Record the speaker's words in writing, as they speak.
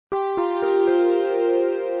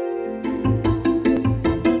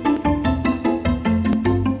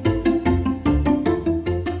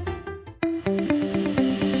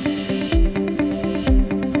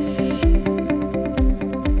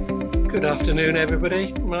afternoon,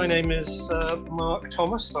 everybody. My name is Mark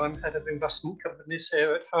Thomas. I'm Head of Investment Companies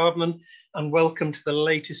here at Hardman, and welcome to the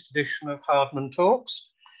latest edition of Hardman Talks.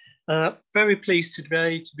 Very pleased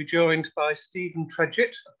today to be joined by Stephen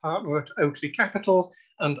Tredget, a partner at Oakley Capital,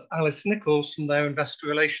 and Alice Nichols from their investor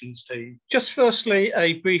relations team. Just firstly,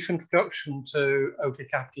 a brief introduction to Oakley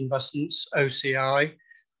Capital Investments, OCI.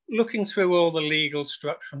 Looking through all the legal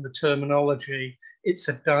structure and the terminology, it's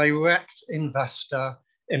a direct investor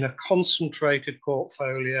in a concentrated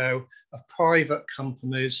portfolio of private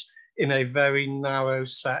companies in a very narrow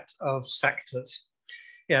set of sectors.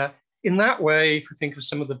 Yeah, in that way, if we think of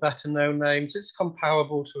some of the better known names, it's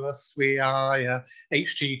comparable to a 3i, a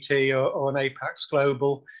HGT or an Apax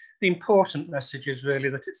Global. The important message is really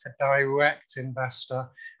that it's a direct investor,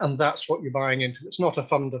 and that's what you're buying into. It's not a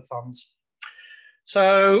fund of funds.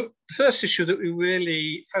 So the first issue that we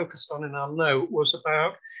really focused on in our note was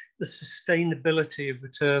about the sustainability of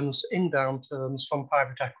returns in downturns from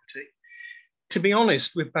private equity. To be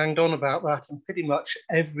honest, we've banged on about that, and pretty much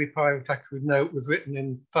every private equity note we've written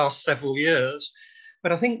in the past several years.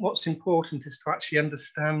 But I think what's important is to actually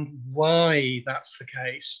understand why that's the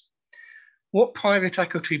case. What private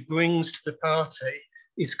equity brings to the party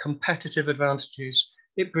is competitive advantages.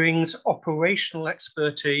 It brings operational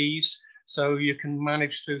expertise, so you can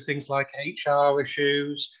manage through things like HR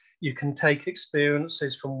issues. You can take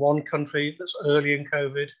experiences from one country that's early in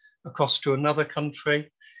COVID across to another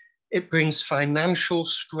country. It brings financial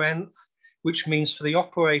strength, which means for the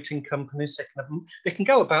operating companies, they can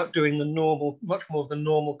go about doing the normal, much more of the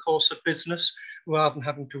normal course of business, rather than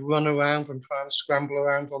having to run around and try and scramble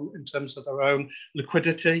around in terms of their own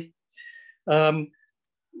liquidity.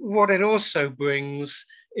 What it also brings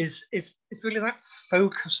is really that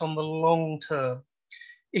focus on the long term.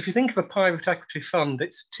 If you think of a private equity fund,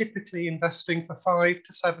 it's typically investing for 5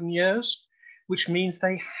 to 7 years, which means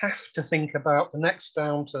they have to think about the next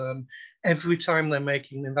downturn every time they're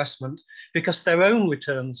making an investment, because their own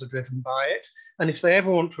returns are driven by it. And if they ever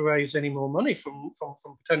want to raise any more money from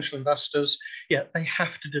potential investors, yeah, they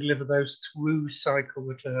have to deliver those through cycle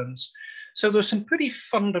returns. So there's some pretty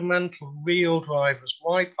fundamental real drivers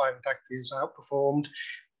why private equity has outperformed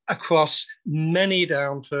across many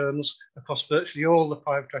downturns, across virtually all the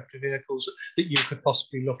private equity vehicles that you could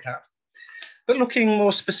possibly look at. But looking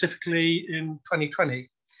more specifically in 2020,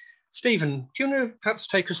 Stephen, do you want to perhaps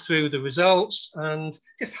take us through the results and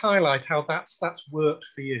just highlight how that's worked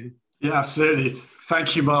for you? Yeah, absolutely.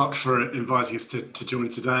 Thank you, Mark, for inviting us to join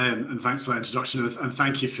today, and thanks for that introduction, and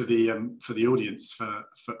thank you for the audience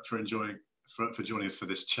for joining us for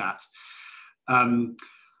this chat.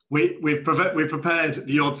 We've prepared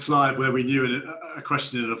the odd slide where we knew a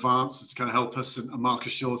question in advance just to kind of help us, and Mark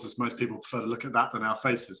assures us most people prefer to look at that than our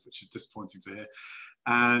faces, which is disappointing to hear.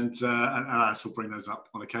 And Alice will bring those up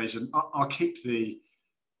on occasion. I'll keep the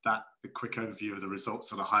quick overview of the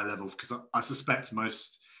results at a high level, because I suspect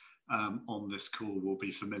most on this call will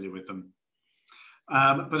be familiar with them.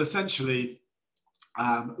 But essentially,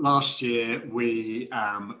 last year we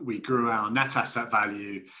grew our net asset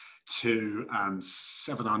value to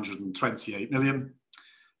 728 million,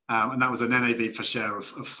 and that was an NAV per share of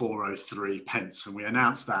 403 pence, and we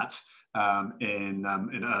announced that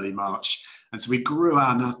in early March. And so we grew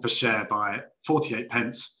our NAV per share by 48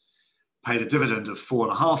 pence, paid a dividend of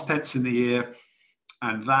 4.5 pence in the year,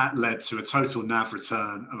 and that led to a total NAV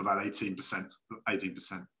return of about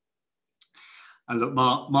 18%. And look,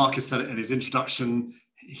 Mark has said it in his introduction.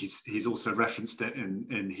 He's also referenced it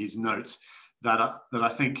in his notes, that I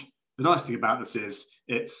think the nice thing about this is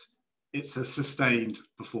it's a sustained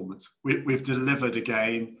performance. We've delivered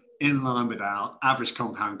again in line with our average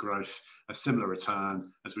compound growth, a similar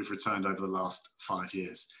return as we've returned over the last 5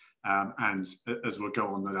 years. And as we'll go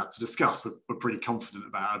on to discuss, we're pretty confident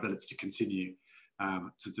about our ability to continue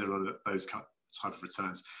to deliver those type of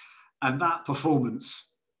returns. And that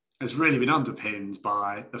performance has really been underpinned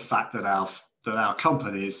by the fact that our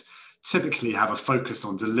companies typically have a focus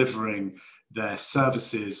on delivering their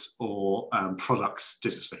services or products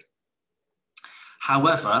digitally.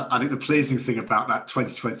 However, I think the pleasing thing about that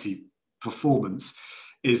 2020 performance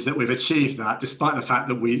is that we've achieved that despite the fact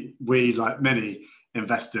that we like many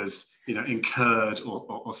investors, incurred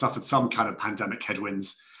or suffered some kind of pandemic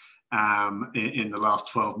headwinds in the last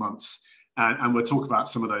 12 months. And we'll talk about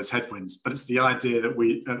some of those headwinds, but it's the idea that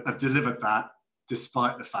we have delivered that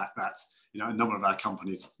despite the fact that a number of our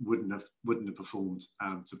companies wouldn't have performed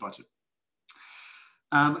to budget.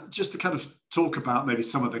 Just to kind of talk about maybe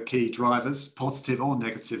some of the key drivers, positive or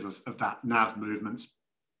negative, of that NAV movement,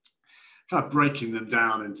 kind of breaking them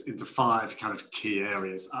down into 5 kind of key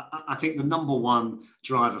areas. I think the number one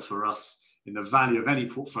driver for us in the value of any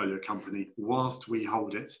portfolio company, whilst we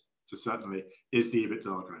hold it for certainly, is the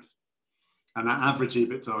EBITDA growth. And that average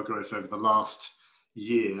EBITDA growth over the last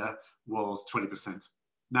year was 20%.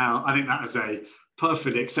 Now, I think that is a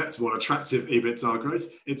perfectly acceptable and attractive EBITDA growth.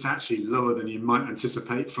 It's actually lower than you might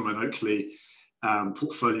anticipate from an Oakley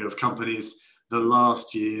portfolio of companies. The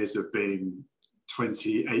last years have been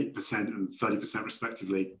 28% and 30%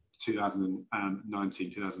 respectively, 2019,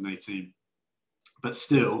 2018. But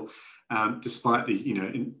still, despite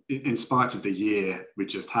the, in spite of the year we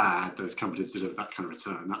just had, those companies delivered that kind of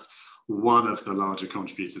return. That's one of the larger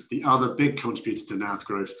contributors. The other big contributor to NAV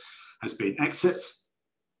growth has been exits.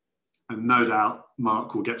 And no doubt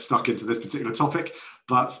Mark will get stuck into this particular topic,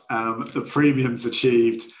 but the premiums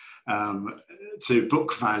achieved to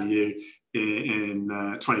book value in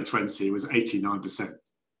 2020 was 89%.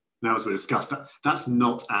 Now, as we discussed, that's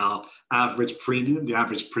not our average premium. The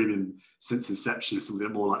average premium since inception is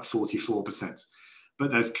something more like 44%.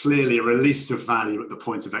 But there's clearly a release of value at the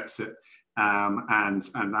point of exit, and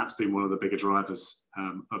that's been one of the bigger drivers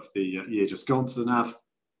of the year just gone to the NAV.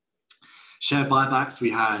 Share buybacks,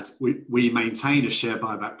 we maintain a share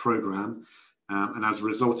buyback program, and as a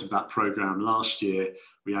result of that program last year,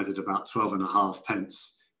 we added about 12.5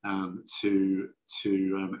 pence to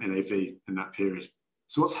NAV in that period.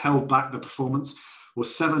 So what's held back the performance? Well,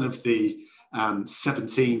 7 of the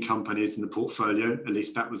 17 companies in the portfolio, at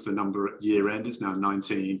least that was the number at year end, it's now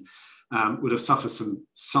 19, would have suffered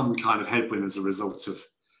some kind of headwind as a result of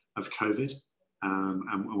COVID,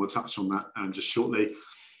 and we'll touch on that just shortly.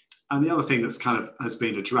 And the other thing that's kind of has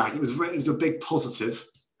been a drag, it was a big positive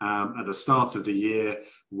at the start of the year.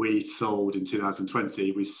 We sold in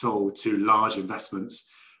 2020, we sold 2 large investments,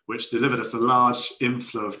 which delivered us a large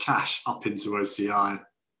inflow of cash up into OCI,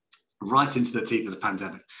 right into the teeth of the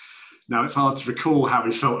pandemic. Now, it's hard to recall how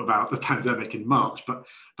we felt about the pandemic in March, but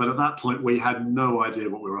at that point, we had no idea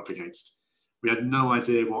what we were up against. We had no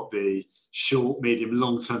idea what the short, medium,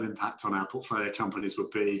 long-term impact on our portfolio companies would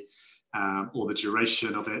be, or the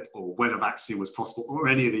duration of it, or when a vaccine was possible, or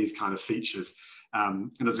any of these kind of features.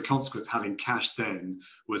 And as a consequence, having cash then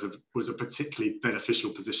was a particularly beneficial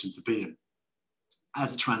position to be in.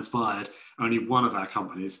 As it transpired, only one of our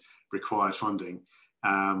companies required funding,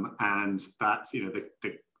 and that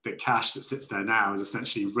the cash that sits there now is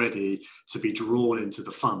essentially ready to be drawn into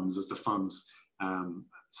the funds as the funds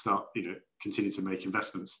start continue to make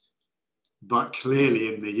investments. But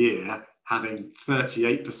clearly in the year, having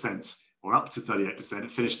 38% or up to 38%,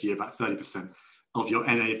 it finished the year about 30% of your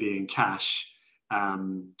NAV in cash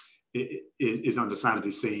is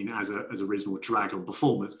understandably seen as a reasonable drag on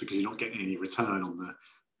performance, because you're not getting any return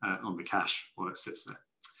on the cash while it sits there.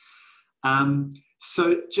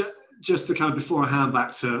 So just to kind of, before I hand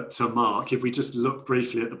back to Mark, if we just look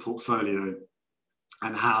briefly at the portfolio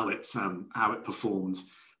and how it performed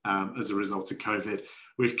as a result of COVID,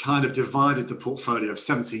 we've kind of divided the portfolio of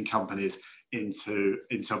 17 companies into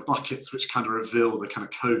buckets, which kind of reveal the kind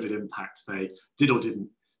of COVID impact they did or didn't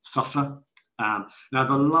suffer. Now,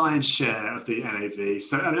 the lion's share of the NAV,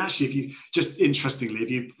 so and actually, if you just interestingly,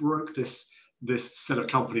 if you broke this set of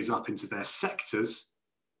companies up into their sectors,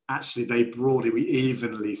 actually they broadly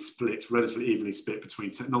relatively evenly split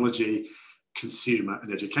between technology, consumer,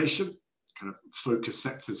 and education, kind of focus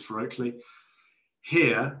sectors for Oakley.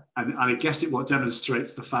 Here, and I guess what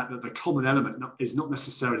demonstrates the fact that the common element is not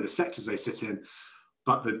necessarily the sectors they sit in,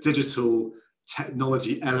 but the digital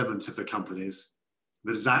technology element of the companies,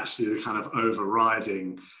 that is actually the kind of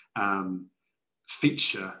overriding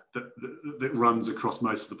feature that runs across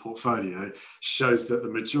most of the portfolio, shows that the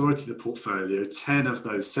majority of the portfolio, 10 of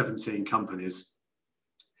those 17 companies,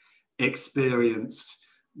 experienced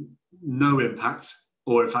no impact,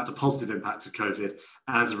 or in fact a positive impact of COVID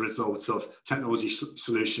as a result of technology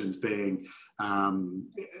solutions being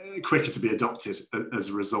quicker to be adopted as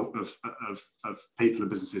a result of people and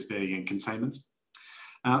businesses being in containment.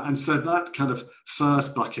 And so that kind of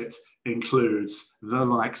first bucket includes the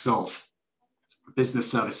likes of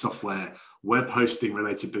business service software, web hosting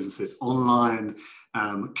related businesses, online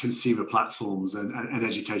consumer platforms, and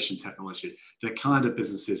education technology. They're kind of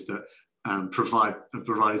businesses that have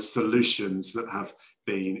provided solutions that have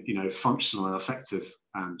been functional and effective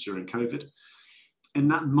during COVID. In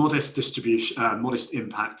that modest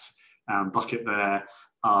impact bucket, there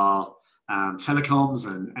are telecoms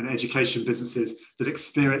and education businesses that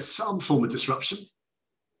experience some form of disruption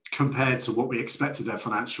compared to what we expected their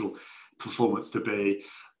financial performance to be.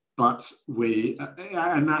 But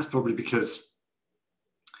and that's probably because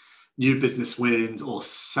new business wins or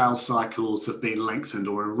sales cycles have been lengthened,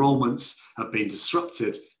 or enrollments have been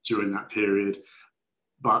disrupted during that period.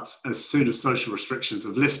 But as soon as social restrictions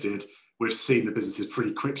have lifted, we've seen the businesses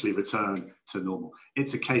pretty quickly return to normal.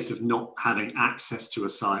 It's a case of not having access to a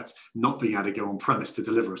site, not being able to go on premise to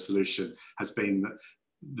deliver a solution has been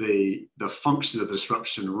the function of the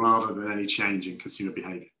disruption rather than any change in consumer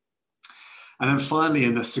behaviour. And then finally,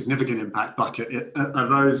 in the significant impact bucket are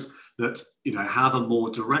those that have a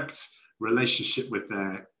more direct relationship with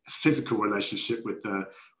their physical relationship with the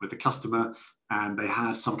customer, and they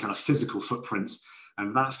have some kind of physical footprint,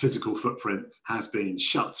 and that physical footprint has been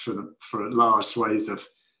shut for large swathes of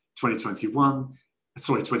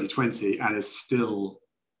 2020, and is still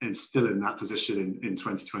in that position in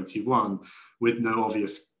 2021, with no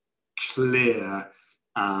obvious clear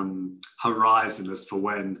horizon as for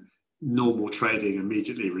when normal trading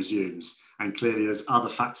immediately resumes. And clearly there's other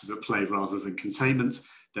factors at play rather than containment.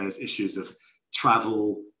 There's issues of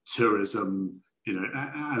travel, tourism,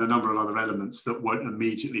 and a number of other elements that won't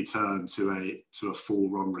immediately turn to a full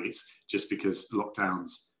run rate just because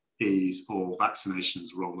lockdowns ease or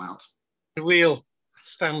vaccinations roll out. The real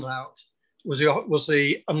standout was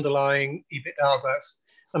the underlying EBITDA growth.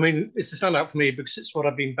 I mean, it's a standout for me because it's what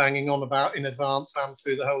I've been banging on about in advance and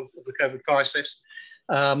through the whole of the COVID crisis.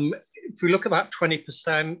 If we look at that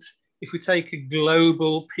 20%, if we take a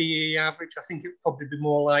global PE average, I think it would probably be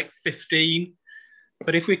more like 15.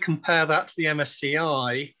 But if we compare that to the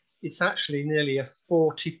MSCI, it's actually nearly a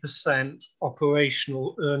 40%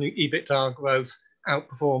 operational earning EBITDA growth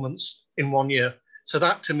outperformance in 1 year. So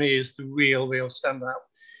that to me is the real standout.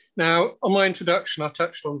 Now, on my introduction, I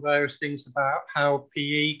touched on various things about how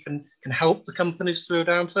PE can help the companies through a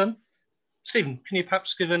downturn. Stephen, can you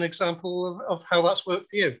perhaps give an example of how that's worked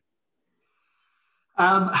for you?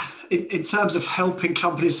 In terms of helping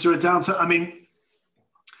companies through a downturn, I mean,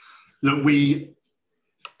 look,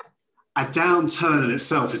 a downturn in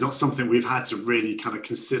itself is not something we've had to really kind of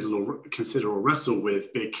consider or wrestle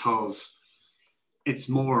with, because it's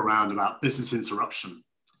more around about business interruption.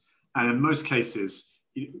 And in most cases,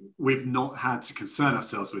 we've not had to concern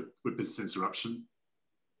ourselves with business interruption.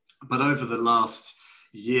 But over the last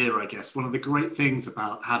year, I guess, one of the great things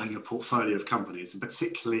about having a portfolio of companies, and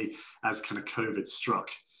particularly as kind of COVID struck,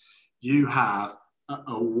 you have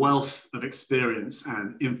a wealth of experience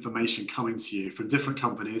and information coming to you from different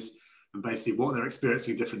companies, and basically what they're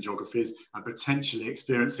experiencing in different geographies, and potentially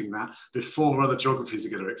experiencing that before other geographies are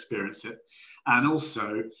going to experience it. And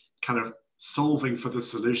also kind of solving for the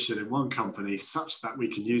solution in one company such that we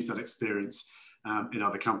can use that experience in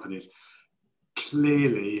other companies.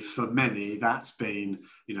 Clearly, for many, that's been,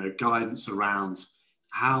 guidance around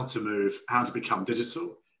how to become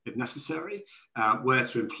digital if necessary, where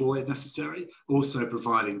to employ if necessary, also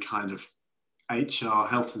providing kind of HR,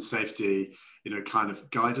 health and safety, kind of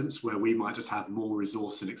guidance where we might just have more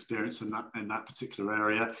resource and experience in that particular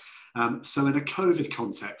area. So in a COVID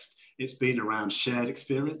context, it's been around shared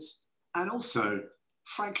experience, and also,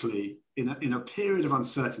 frankly, in a period of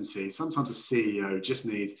uncertainty, sometimes a CEO just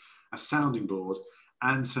needs a sounding board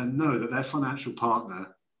and to know that their financial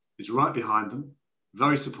partner is right behind them,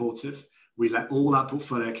 very supportive. We let all our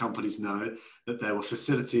portfolio companies know that there were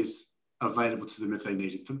facilities available to them if they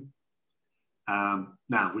needed them.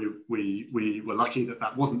 Now, we were lucky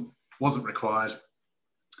that wasn't required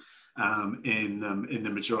in the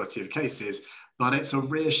majority of cases, but it's a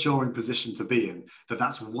reassuring position to be in,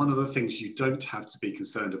 that's one of the things you don't have to be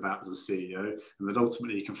concerned about as a CEO, and that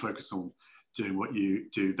ultimately you can focus on doing what you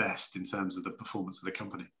do best in terms of the performance of the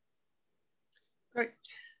company. Great.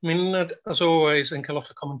 I mean, as always, I think a lot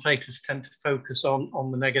of commentators tend to focus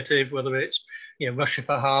on the negative, whether it's Russia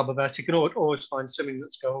for Harbour Bet. You can always find something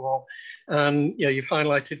that's going wrong. And you've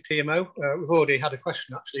highlighted TMO. We've already had a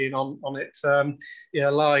question actually on it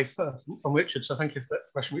live from Richard. So thank you for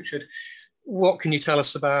that question, Richard. What can you tell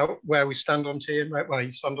us about where we stand on TMO, where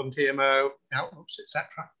you stand on TMO, outlooks,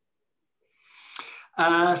 etc.?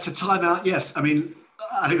 So Timeout, yes. I mean,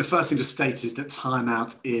 I think the first thing to state is that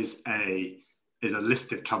Timeout is a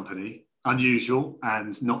listed company, unusual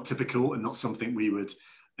and not typical, and not something we would,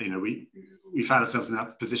 we found ourselves in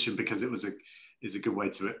that position because it is a good way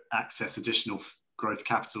to access additional growth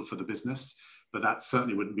capital for the business, but that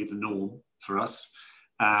certainly wouldn't be the norm for us.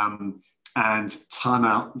 And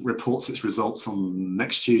Timeout reports its results on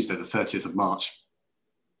next Tuesday, the 30th of March.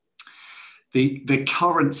 The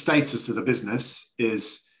current status of the business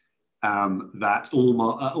is that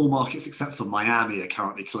all markets except for Miami are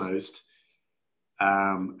currently closed.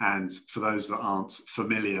 And for those that aren't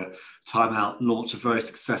familiar, Timeout launched a very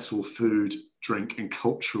successful food, drink and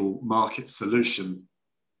cultural market solution.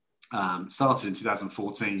 Started in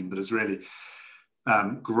 2014, but has really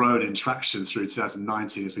grown in traction through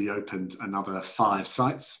 2019 as we opened another 5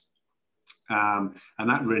 sites. And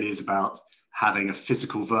that really is about having a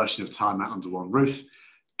physical version of Time Out under one roof.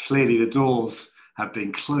 Clearly, the doors have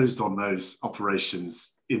been closed on those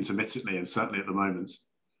operations intermittently, and certainly at the moment.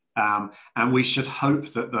 And we should hope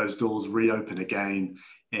that those doors reopen again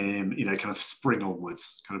in, kind of spring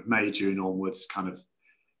onwards, kind of May, June onwards, kind of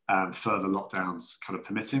further lockdowns kind of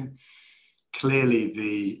permitting. Clearly,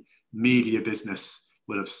 the media business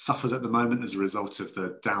will have suffered at the moment as a result of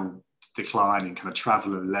the decline in kind of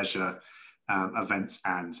travel and leisure events,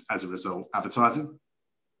 and as a result, advertising.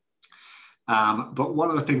 But one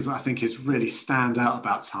of the things that I think is really stand out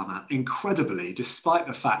about Time Out, incredibly, despite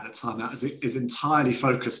the fact that Time Out is entirely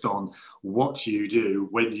focused on what you do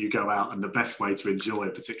when you go out and the best way to enjoy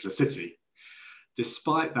a particular city,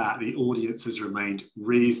 despite that, the audience has remained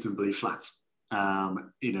reasonably flat,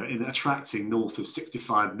 in attracting north of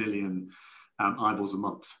 65 million eyeballs a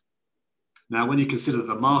month. Now, when you consider that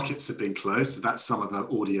the markets have been closed, so that's some of the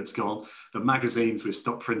audience gone, the magazines, we've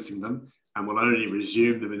stopped printing them, and will only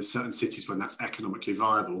resume them in certain cities when that's economically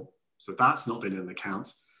viable. So that's not been in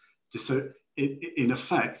account. So in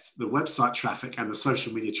effect, the website traffic and the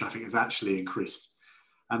social media traffic has actually increased.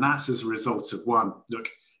 And that's as a result of, one, look,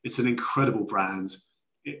 it's an incredible brand.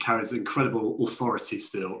 It carries incredible authority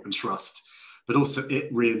still and trust, but also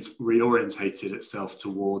it reorientated itself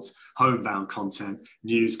towards homebound content,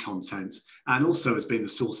 news content, and also has been the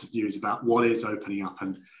source of news about what is opening up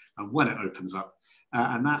and when it opens up.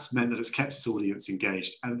 And that's meant that it's kept its audience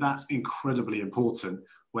engaged. And that's incredibly important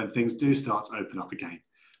when things do start to open up again,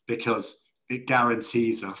 because it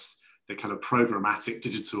guarantees us the kind of programmatic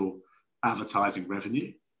digital advertising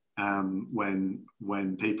revenue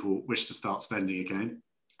when people wish to start spending again.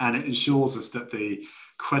 And it ensures us that the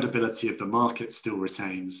credibility of the market still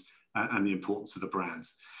retains and the importance of the brand.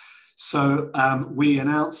 So we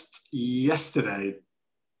announced yesterday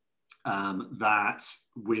that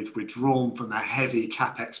we've withdrawn from the heavy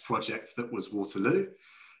CapEx project that was Waterloo,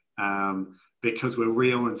 because we're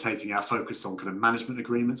reorientating our focus on kind of management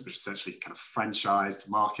agreements, which essentially kind of franchised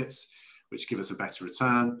markets, which give us a better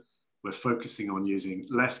return. We're focusing on using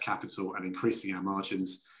less capital and increasing our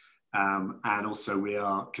margins. And also we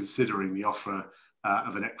are considering the offer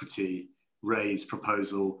of an equity raise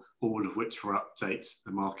proposal, all of which will update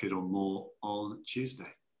the market on more on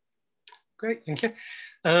Tuesday. Great, thank you.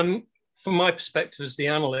 From my perspective as the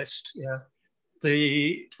analyst,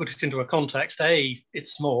 to put it into a context,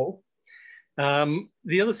 it's small.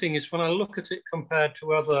 The other thing is when I look at it compared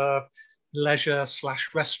to other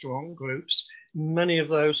leisure/restaurant groups, many of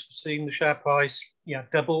those have seen the share price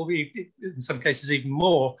double, in some cases even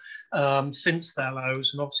more, since their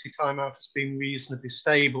lows, and obviously Time Out has been reasonably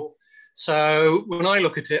stable. So when I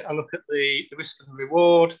look at it, I look at the risk and the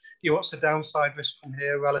reward. What's the downside risk from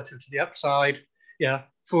here relative to the upside?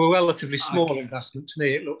 For a relatively small investment, to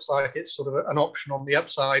me, it looks like it's sort of an option on the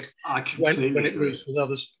upside when it moves with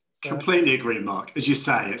others. So. Completely agree, Mark. As you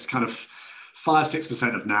say, it's kind of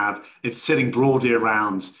 5-6% of NAV. It's sitting broadly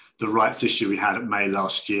around the rights issue we had at May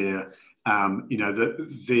last year.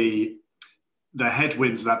 The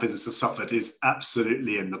headwinds that business has suffered is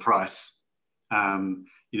absolutely in the price. The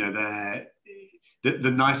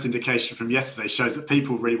nice indication from yesterday shows that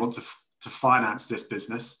people really want to finance this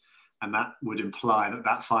business, and that would imply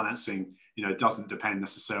that financing, doesn't depend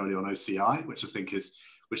necessarily on OCI, which I think is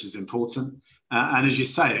important. And as you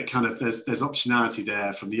say, it kind of there's optionality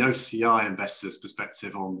there from the OCI investors'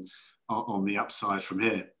 perspective on the upside from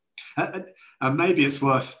here. And maybe it's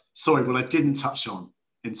worth, what I didn't touch on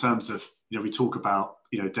in terms of, we talk about,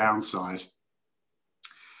 downside.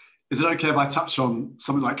 Is it okay if I touch on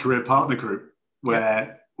something like Career Partner Group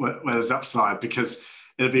where there's upside? Because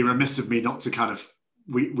it'd be remiss of me not to kind of,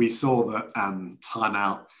 we saw that Time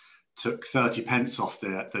Out took 30 pence off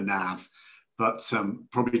the NAV, but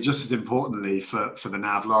probably just as importantly for the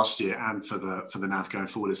NAV last year and for the NAV going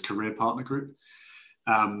forward is Career Partner Group.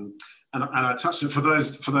 And I touched on, for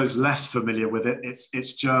those less familiar with it,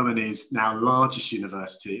 it's Germany's now largest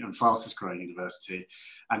university and fastest growing university,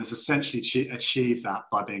 and it's essentially achieved that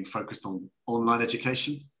by being focused on online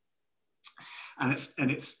education. And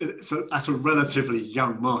that's a relatively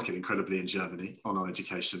young market, incredibly, in Germany, online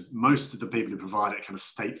education. Most of the people who provide it are kind of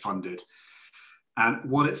state funded, and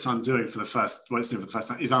what it's doing for the first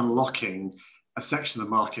time is unlocking a section of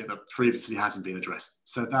the market that previously hasn't been addressed.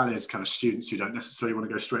 So that is kind of students who don't necessarily want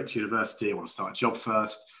to go straight to university, want to start a job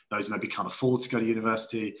first, those who maybe can't afford to go to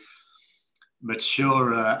university,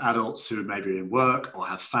 mature adults who maybe are in work or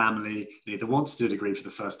have family and either want to do a degree for the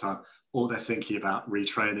first time, or they're thinking about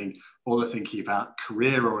retraining, or they're thinking about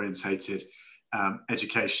career-orientated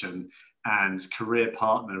education. and career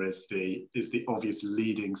partner is the obvious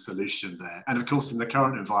leading solution there. And of course, in the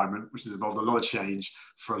current environment, which has involved a lot of change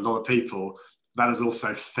for a lot of people, that has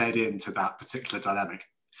also fed into that particular dynamic.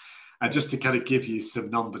 And just to kind of give you some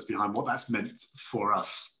numbers behind what that's meant for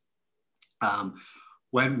us,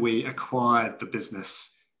 when we acquired the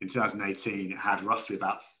business in 2018, it had roughly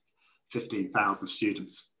about 15,000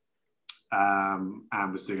 students,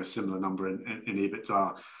 and was doing a similar number in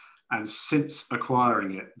EBITDA. And since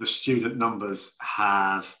acquiring it, the student numbers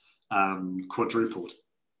have quadrupled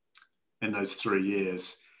in those 3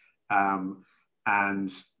 years. And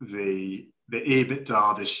the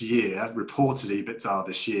EBITDA this year, reported EBITDA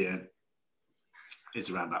this year, is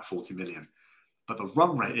around about 40 million. But the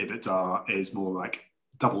run rate EBITDA is more like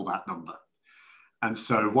double that number. And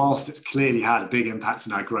so whilst it's clearly had a big impact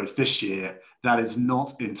on our growth this year, that is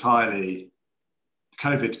not entirely,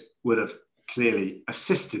 COVID would have clearly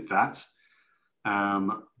assisted that,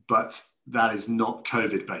 but that is not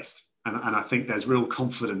COVID based. And I think there's real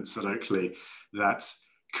confidence at Oakley that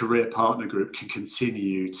Career Partner Group can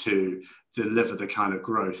continue to deliver the kind of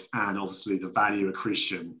growth and obviously the value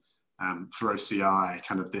accretion for OCI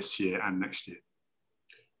kind of this year and next year.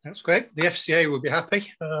 That's great. The FCA will be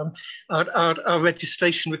happy. Our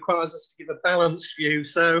legislation requires us to give a balanced view,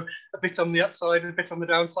 so a bit on the upside and a bit on the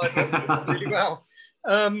downside, but really well.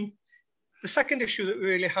 The second issue that we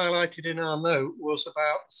really highlighted in our note was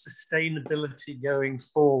about sustainability going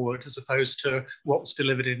forward, as opposed to what was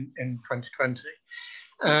delivered in 2020.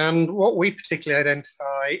 And what we particularly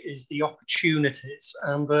identify is the opportunities,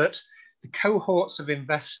 and that the cohorts of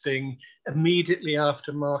investing immediately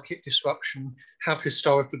after market disruption have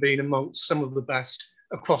historically been amongst some of the best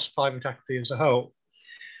across private equity as a whole.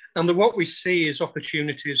 And what we see is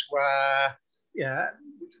opportunities where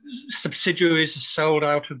subsidiaries are sold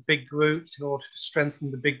out of big groups in order to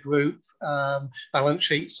strengthen the big group balance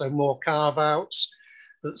sheet, so more carve-outs.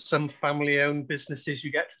 That some family-owned businesses,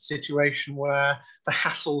 you get to a situation where the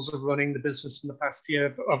hassles of running the business in the past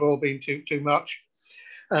year have all been too much.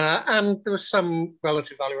 And there are some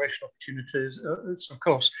relative valuation opportunities, of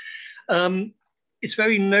course. It's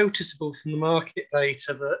very noticeable from the market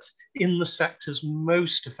data that in the sectors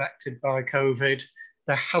most affected by COVID,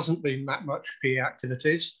 there hasn't been that much PE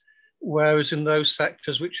activities, whereas in those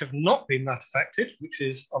sectors which have not been that affected, which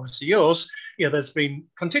is obviously yours, there's been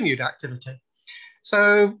continued activity.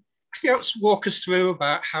 So let's walk us through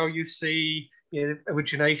about how you see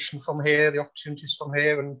origination from here, the opportunities from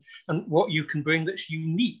here, and what you can bring that's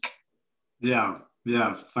unique. Yeah,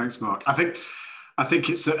 thanks, Mark. I think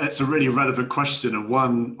it's a really relevant question, and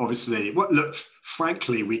one obviously. Look,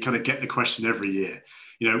 frankly, we kind of get the question every year.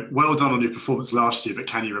 Well done on your performance last year, but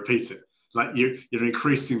can you repeat it? Like you're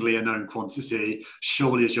increasingly a known quantity.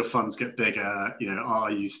 Surely, as your funds get bigger,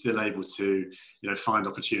 are you still able to, find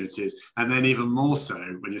opportunities? And then even more so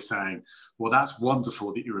when you're saying, well, that's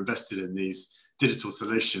wonderful that you're invested in these digital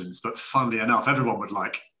solutions, but funnily enough, everyone would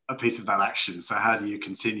like a piece of that action. So how do you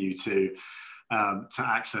continue to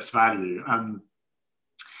access value?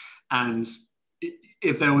 And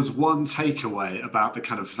if there was one takeaway about the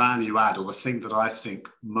kind of value add, or the thing that I think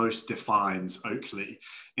most defines Oakley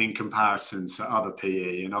in comparison to other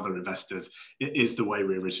PE and other investors, it is the way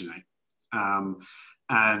we originate. And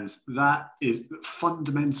that is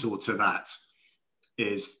fundamental to that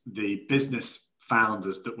is the business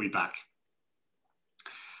founders that we back.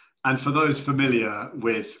 And for those familiar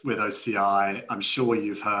with OCI, I'm sure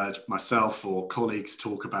you've heard myself or colleagues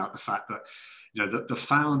talk about the fact that that the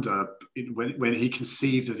founder, when he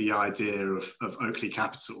conceived of the idea of Oakley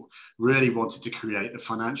Capital, really wanted to create the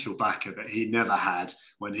financial backer that he never had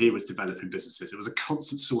when he was developing businesses. It was a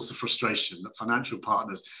constant source of frustration that financial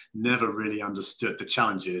partners never really understood the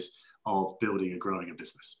challenges of building and growing a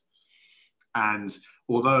business. And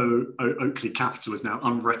although Oakley Capital is now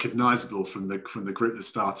unrecognizable from the group that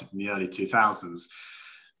started in the early 2000s,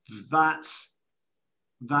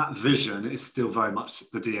 that vision is still very much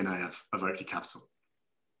the DNA of Oakley Capital.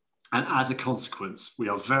 And as a consequence, we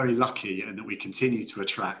are very lucky in that we continue to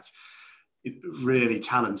attract really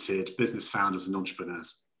talented business founders and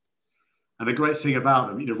entrepreneurs. And the great thing about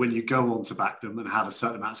them, when you go on to back them and have a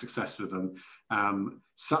certain amount of success with them,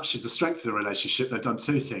 such is the strength of the relationship, they've done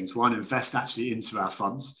two things. One, invest actually into our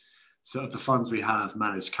funds. So of the funds we have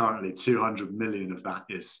managed currently, 200 million of that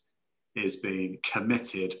is being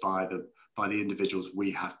committed by the individuals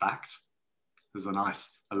we have backed. There's a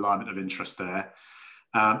nice alignment of interest there.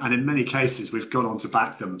 And in many cases, we've gone on to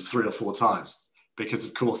back them 3 or 4 times because,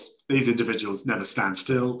 of course, these individuals never stand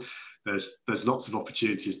still. There's lots of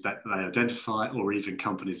opportunities that they identify, or even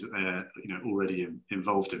companies that they're already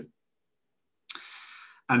involved in.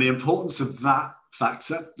 And the importance of that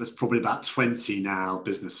factor. There's probably about 20 now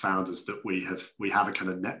business founders that we have a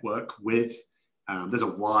kind of network with. There's a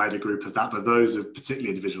wider group of that, but those are particularly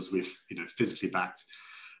individuals we've physically backed.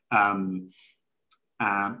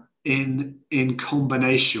 In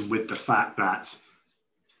combination with the fact that,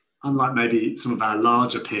 unlike maybe some of our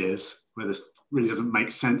larger peers, where this really doesn't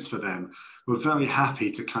make sense for them, we're very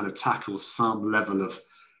happy to kind of tackle some level of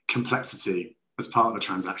complexity as part of the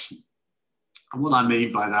transaction. And what I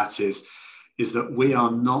mean by that is that we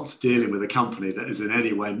are not dealing with a company that is in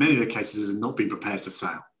any way, in many of the cases, has not been prepared for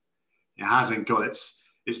sale. It hasn't got its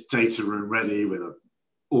data room ready with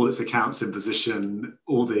all its accounts in position,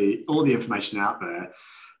 all the information out there.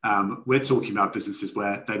 We're talking about businesses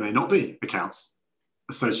where there may not be accounts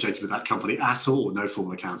associated with that company at all, no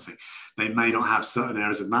formal accounting. They may not have certain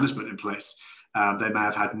areas of management in place. They may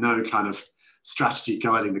have had no kind of strategy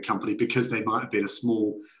guiding the company because they might have been a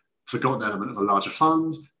small, forgotten element of a larger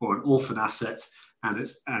fund or an orphan asset,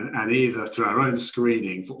 and either through our own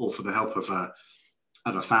screening or for the help of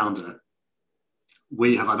a founder,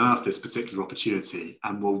 we have unearthed this particular opportunity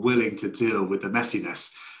and we're willing to deal with the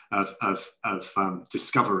messiness of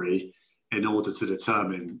discovery in order to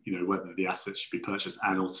determine, whether the asset should be purchased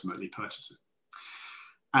and ultimately purchase it.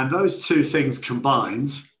 And those two things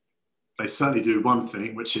combined, they certainly do one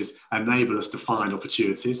thing, which is enable us to find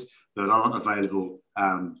opportunities that aren't available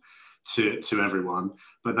to everyone,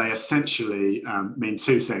 but they essentially mean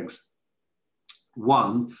two things.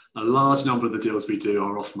 One, a large number of the deals we do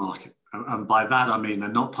are off market. And by that, I mean they're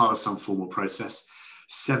not part of some formal process.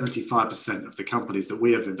 75% of the companies that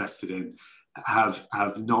we have invested in have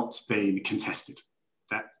not been contested.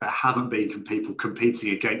 There haven't been people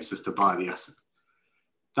competing against us to buy the asset.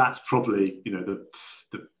 That's probably,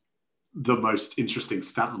 the most interesting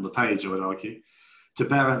stat on the page, I would argue. To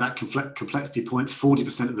bear out that complexity point,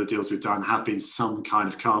 40% of the deals we've done have been some kind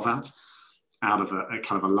of carve out of a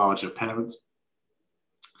kind of a larger parent.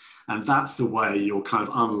 And that's the way you're kind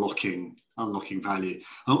of unlocking value.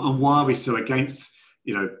 And why are we so against,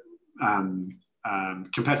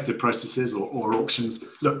 competitive processes or auctions?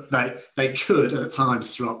 Look, they could at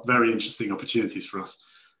times throw up very interesting opportunities for us,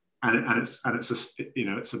 and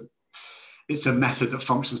it's a method that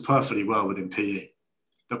functions perfectly well within PE.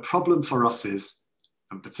 The problem for us is,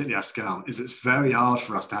 and particularly our scale, is it's very hard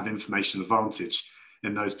for us to have information advantage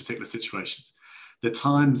in those particular situations. The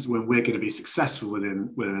times when we're going to be successful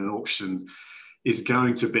within an auction is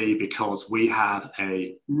going to be because we have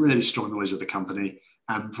a really strong knowledge of the company,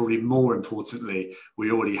 and probably more importantly,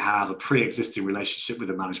 we already have a pre-existing relationship with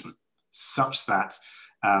the management, such that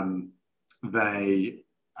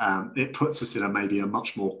it puts us in maybe a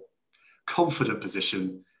much more confident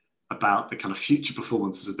position about the kind of future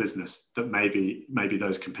performance as a business that maybe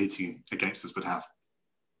those competing against us would have.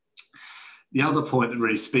 The other point that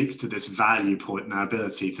really speaks to this value point and our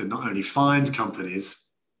ability to not only find companies,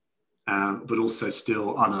 but also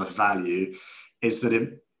still unearth value, is that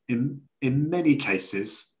in many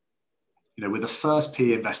cases, with the first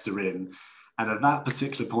PE investor in, and at that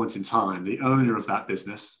particular point in time, the owner of that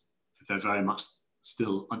business, if they're very much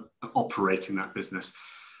still operating that business,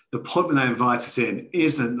 the point when they invite us in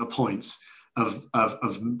isn't the point of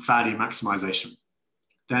value maximization.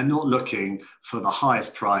 They're not looking for the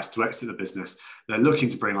highest price to exit the business. They're looking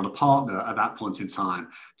to bring on a partner at that point in time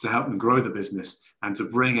to help them grow the business and to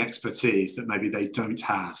bring expertise that maybe they don't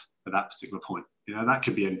have at that particular point. That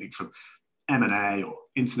could be anything from M&A or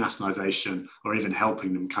internationalization, or even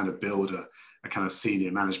helping them kind of build a kind of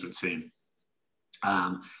senior management team.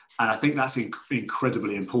 And I think that's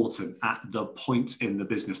incredibly important at the point in the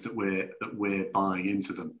business that we're buying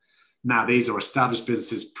into them. Now, these are established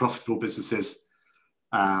businesses, profitable businesses.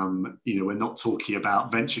 We're not talking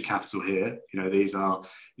about venture capital here. These are,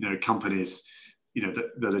 companies,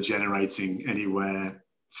 that are generating anywhere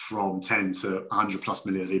from 10 to 100 plus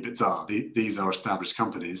million of EBITDA. These are established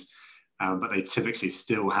companies, but they typically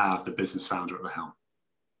still have the business founder at the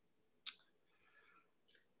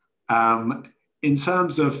helm. In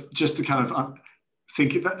terms of just to kind of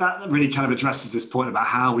think that really kind of addresses this point about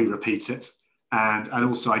how we repeat it. And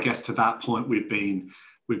also, I guess to that point, we've been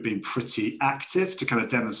pretty active to kind of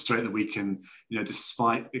demonstrate that we can,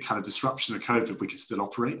 despite the kind of disruption of COVID, we can still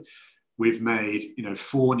operate. We've made,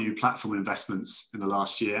 4 new platform investments in the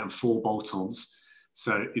last year and 4 bolt-ons.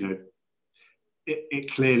 So,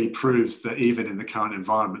 it clearly proves that even in the current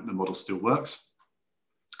environment, the model still works.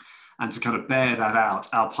 And to kind of bear that out,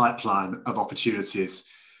 our pipeline of opportunities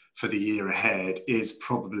for the year ahead is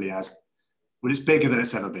probably it's bigger than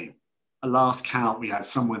it's ever been. At last count, we had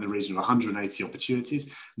somewhere in the region of 180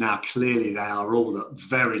 opportunities. Now, clearly, they are all at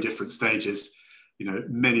very different stages,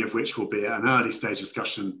 many of which will be at an early stage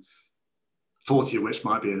discussion, 40 of which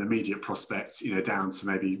might be an immediate prospect, down to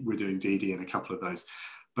maybe we're doing DD in a couple of those.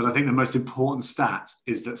 But I think the most important stat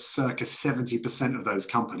is that circa 70% of those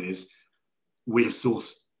companies we have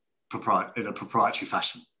sourced in a proprietary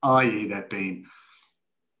fashion, i.e. they've been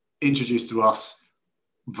introduced to us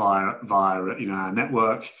via our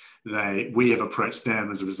network. We have approached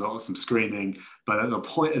them as a result of some screening, but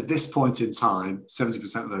at this point in time,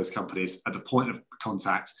 70% of those companies at the point of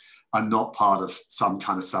contact are not part of some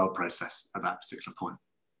kind of sale process at that particular point.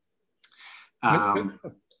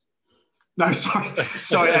 No, sorry.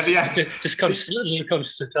 At the end, just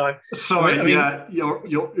conscious of time. Sorry,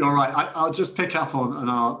 you're right. I'll just pick up on, and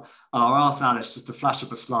I'll ask Alice just to flash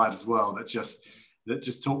up a slide as well that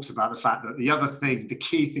just talks about the fact that the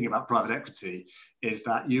key thing about private equity is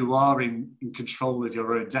that you are in control of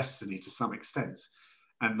your own destiny to some extent,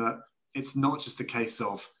 and that it's not just a case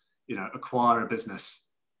of acquire a business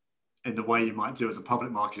in the way you might do as a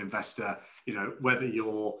public market investor, whether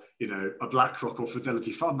you're, a BlackRock or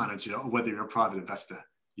Fidelity fund manager, or whether you're a private investor.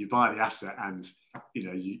 You buy the asset and,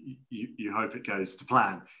 you hope it goes to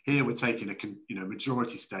plan. Here we're taking a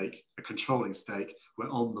majority stake, a controlling stake. We're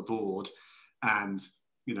on the board, and,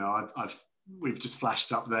 we've just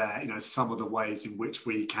flashed up there, some of the ways in which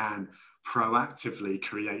we can proactively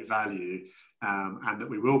create value, and that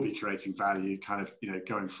we will be creating value kind of,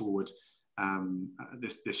 going forward.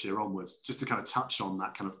 This year onwards, just to kind of touch on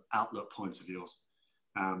that kind of outlook point of yours.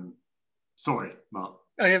 Sorry, Mark.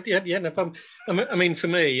 Yeah, no problem. I mean, for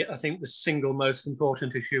me, I think the single most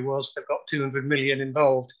important issue was they've got 200 million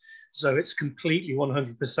involved. So it's completely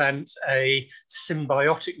 100% a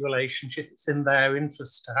symbiotic relationship. It's in their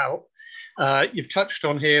interest to help. You've touched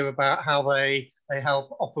on here about how they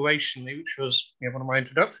help operationally, which was one of my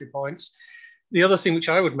introductory points. The other thing which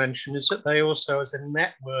I would mention is that they also, as a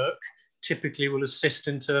network, typically will assist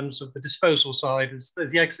in terms of the disposal side, as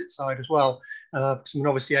the exit side as well.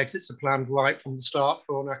 Obviously exits are planned right from the start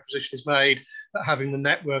before an acquisition is made, but having the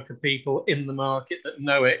network of people in the market that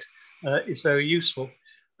know it is very useful.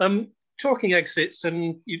 Talking exits,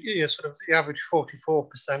 and sort of the average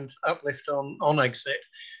 44% uplift on exit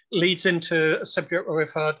leads into a subject where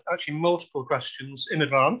we've had actually multiple questions in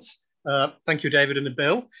advance. Thank you, David and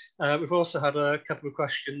Bill. We've also had a couple of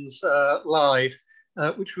questions live,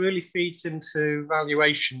 which really feeds into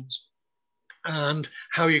valuations and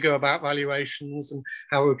how you go about valuations and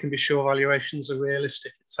how we can be sure valuations are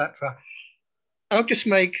realistic, etc. I'll just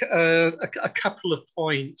make a couple of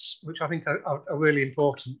points which I think are really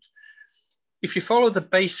important. If you follow the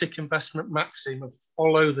basic investment maxim of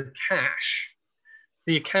follow the cash,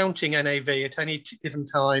 the accounting NAV at any given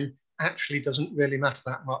time actually doesn't really matter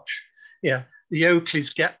that much. Yeah, the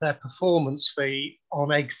Oakleys get their performance fee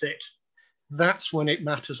on exit. That's when it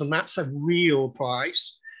matters, and that's a real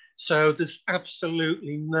price. So there's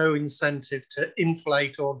absolutely no incentive to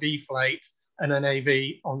inflate or deflate an NAV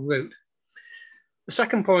en route. The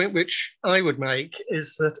second point which I would make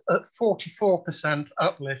is that at 44%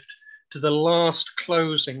 uplift to the last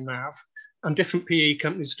closing NAV, and different PE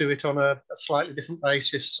companies do it on a slightly different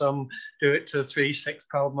basis. Some do it to 3, 6,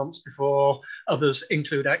 12 months before. Others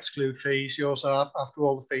include, exclude fees. Yours are after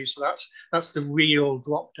all the fees. So that's the real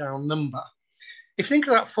drop down number. If you think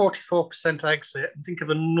of that 44% exit and think of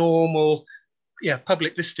a normal,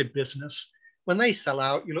 public listed business, when they sell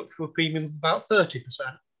out, you look for a premium of about 30%.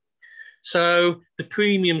 So the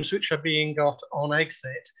premiums which are being got on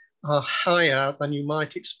exit are higher than you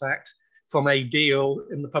might expect from a deal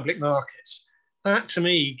in the public markets. That to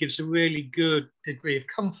me gives a really good degree of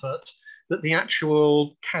comfort that the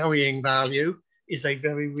actual carrying value is a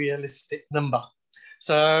very realistic number.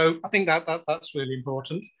 So I think that's really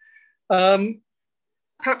important.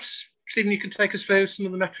 Perhaps, Stephen, you could take us through some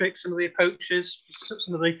of the metrics, some of the approaches,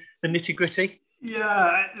 some of the nitty gritty.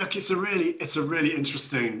 Yeah, look, it's a really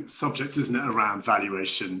interesting subject, isn't it, around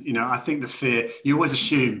valuation? I think the fear, you always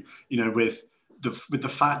assume, with the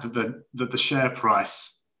fact that the share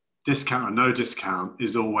price, discount or no discount,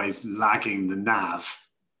 is always lagging the NAV,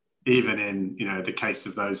 even in the case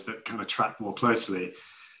of those that kind of track more closely,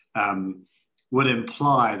 would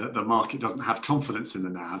imply that the market doesn't have confidence in the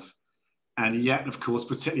NAV. And yet, of course,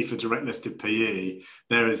 particularly for direct listed PE,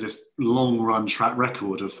 there is this long run track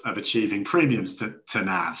record of achieving premiums to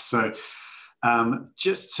NAV. So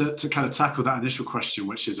just to kind of tackle that initial question,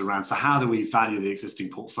 which is around, so how do we value the existing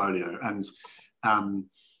portfolio? And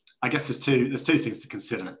I guess there's two things to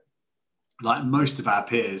consider. Like most of our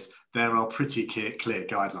peers, there are pretty clear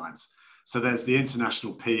guidelines. So there's the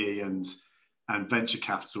international PE and venture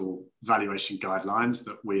capital valuation guidelines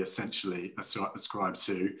that we essentially ascribe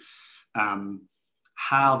to.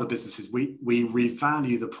 How the businesses, we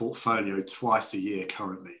revalue the portfolio twice a year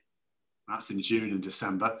currently. That's in June and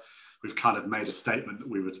December. We've kind of made a statement that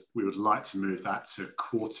we would like to move that to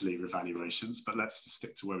quarterly revaluations, but let's just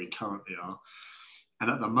stick to where we currently are. And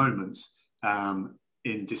at the moment,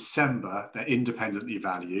 in December, they're independently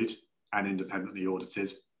valued and independently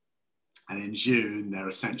audited. And in June, they're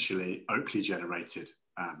essentially Oakley generated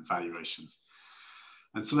valuations.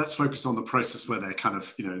 And so let's focus on the process where they're kind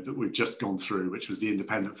of, that we've just gone through, which was the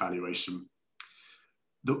independent valuation.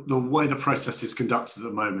 The way the process is conducted at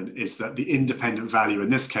the moment is that the independent valuer, in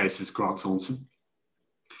this case, is Grant Thornton.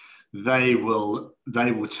 They will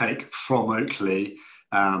take from Oakley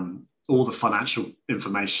all the financial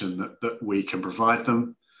information that we can provide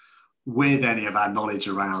them, with any of our knowledge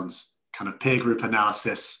around kind of peer group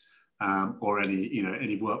analysis, or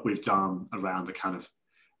any work we've done around the kind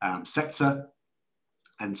of sector.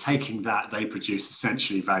 And taking that, they produce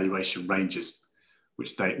essentially valuation ranges,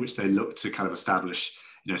 which they look to kind of establish,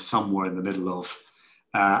 somewhere in the middle of.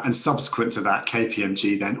 And subsequent to that,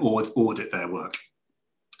 KPMG then audit their work.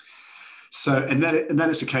 So, and then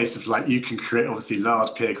it's a case of, like, you can create obviously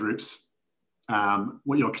large peer groups.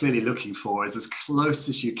 What you're clearly looking for is, as close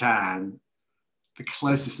as you can, the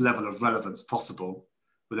closest level of relevance possible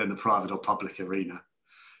within the private or public arena.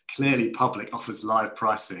 Clearly, public offers live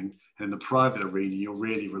pricing, and in the private arena, you're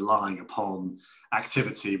really relying upon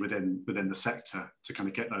activity within the sector to kind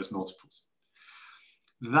of get those multiples.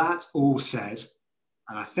 That all said,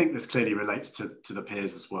 and I think this clearly relates to the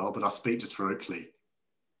peers as well, but I'll speak just for Oakley.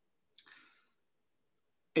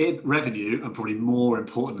 Revenue, and probably more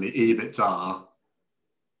importantly, EBITDA,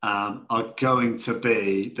 are going to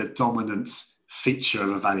be the dominant feature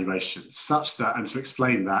of evaluation, such that, and to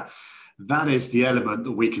explain that, that is the element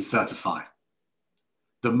that we can certify.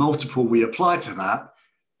 The multiple we apply to that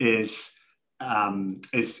is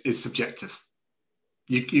subjective.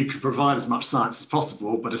 You can provide as much science as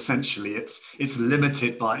possible, but essentially it's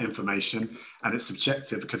limited by information, and it's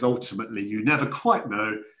subjective because ultimately you never quite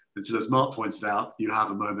know until, as Mark pointed out, you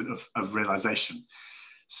have a moment of realization.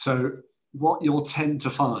 So what you'll tend to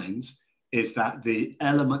find is that the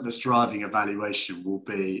element that's driving evaluation will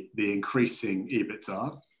be the increasing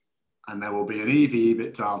EBITDA, and there will be an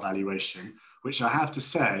EV/EBITDA valuation, which I have to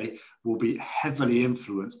say will be heavily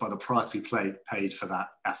influenced by the price we paid for that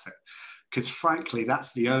asset. Because frankly,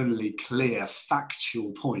 that's the only clear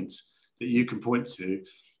factual point that you can point to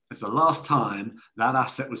as the last time that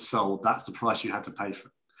asset was sold, that's the price you had to pay for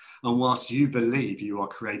it. And whilst you believe you are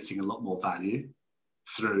creating a lot more value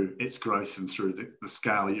through its growth and through the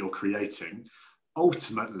scale you're creating,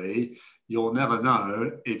 ultimately, you'll never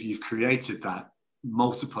know if you've created that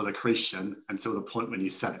multiple accretion until the point when you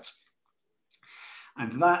sell it.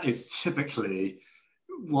 And that is typically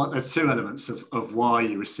there's two elements of why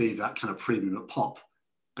you receive that kind of premium at pop,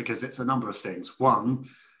 because it's a number of things. One,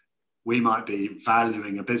 we might be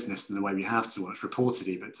valuing a business in the way we have to on its reported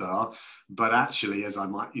EBITDA, but actually, as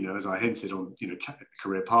I hinted on,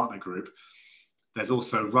 Career Partner Group, there's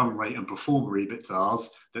also run rate and performer EBITDAs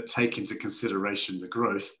that take into consideration the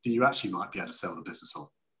growth that you actually might be able to sell the business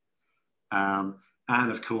on.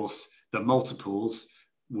 And of course, the multiples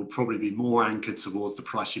will probably be more anchored towards the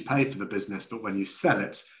price you pay for the business, but when you sell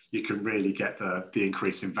it, you can really get the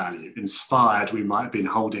increase in value. Inspired, we might have been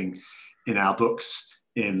holding in our books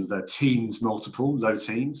in the teens multiple, low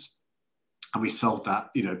teens, and we sold that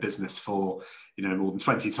business for more than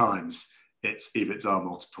 20 times its EBITDA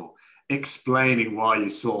multiple. Explaining why you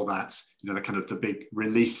saw that, the big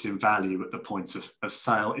release in value at the point of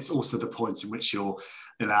sale. It's also the point in which you're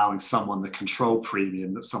allowing someone the control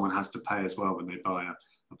premium that someone has to pay as well when they buy a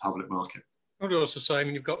public market. I would also say,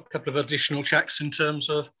 you've got a couple of additional checks in terms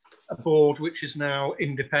of a board which is now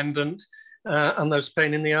independent, and those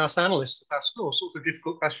pain in the arse analysts that ask all sorts of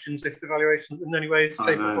difficult questions if the valuation in any way,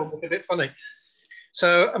 shape or form look a bit funny.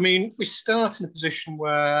 So, we start in a position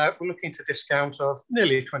where we're looking at a discount of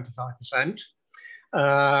nearly 25%,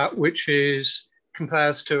 which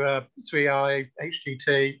compares to a 3i,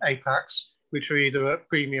 HGT, Apax, which are either at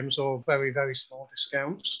premiums or very, very small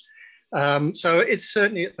discounts. So it's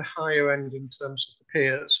certainly at the higher end in terms of the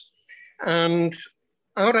peers. And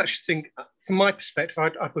I would actually think, from my perspective,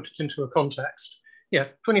 I put it into a context.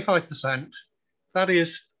 25%, that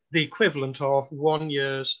is the equivalent of 1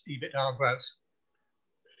 year's EBITDA growth.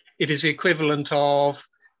 It is the equivalent of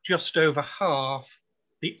just over half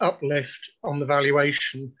the uplift on the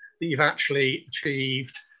valuation that you've actually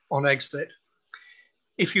achieved on exit.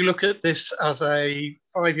 If you look at this as a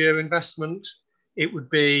 5-year investment, it would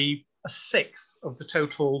be a sixth of the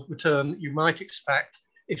total return that you might expect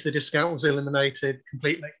if the discount was eliminated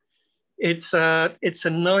completely. It's a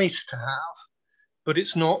nice to have, but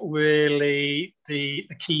it's not really the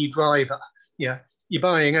key driver. you're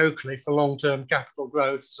buying Oakley for long-term capital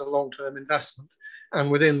growth as a long-term investment. And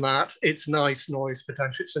within that, it's nice noise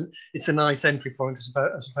potential. It's a nice entry point as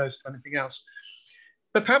opposed to anything else.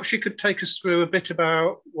 But perhaps you could take us through a bit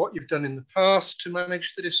about what you've done in the past to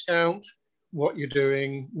manage the discount, what you're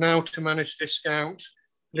doing now to manage discount,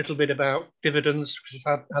 a little bit about dividends, because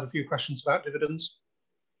I've had a few questions about dividends.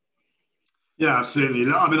 Yeah,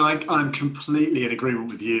 absolutely. I mean, I'm completely in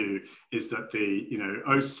agreement with you, is that the,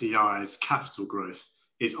 OCI's capital growth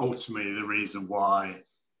is ultimately the reason why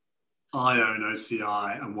I own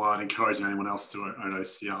OCI and why I'd encourage anyone else to own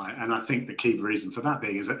OCI. And I think the key reason for that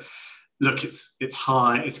being is that, look, it's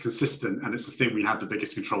high, it's consistent, and it's the thing we have the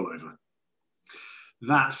biggest control over.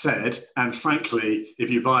 That said, and frankly,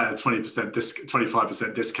 if you buy a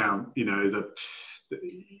 25% discount,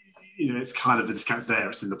 it's kind of the discount's there,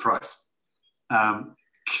 it's in the price.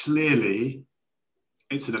 Clearly,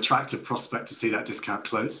 it's an attractive prospect to see that discount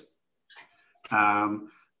close. And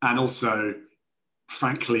also,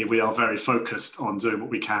 frankly, we are very focused on doing what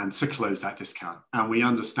we can to close that discount. And we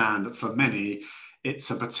understand that for many, it's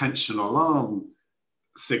a potential alarm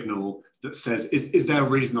signal that says, is there a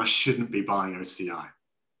reason I shouldn't be buying OCI?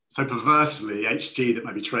 So perversely, HG that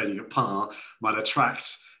may be trading at par might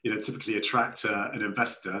typically attract an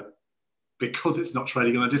investor because it's not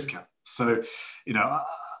trading on a discount. So,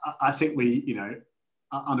 I think we,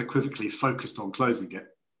 are unequivocally focused on closing it,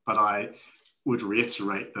 but I would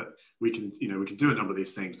reiterate that we can do a number of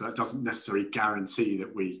these things, but that doesn't necessarily guarantee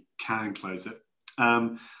that we can close it.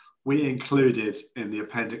 We included in the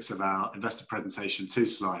appendix of our investor presentation 2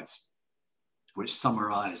 slides, which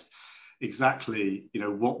summarized exactly,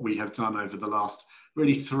 what we have done over the last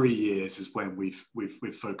really 3 years is when we've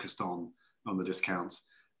focused on the discounts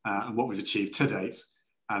and what we've achieved to date.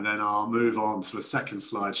 And then I'll move on to a second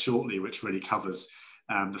slide shortly, which really covers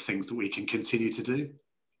the things that we can continue to do.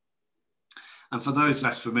 And for those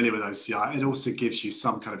less familiar with OCI, it also gives you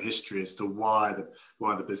some kind of history as to why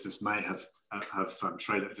the business may have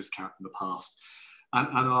traded at a discount in the past. And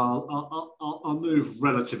I'll move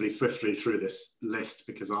relatively swiftly through this list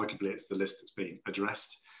because arguably it's the list that's being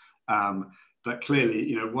addressed. But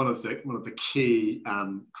clearly, one of the key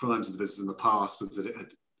crimes of the business in the past was that it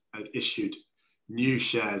had issued new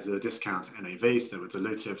shares at a discount to NAV, so they were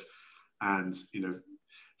dilutive. And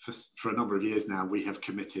for a number of years now, we have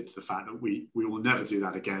committed to the fact that we will never do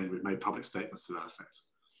that again. We've made public statements to that effect.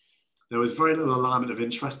 There was very little alignment of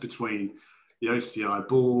interest between the OCI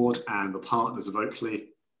board and the partners of Oakley.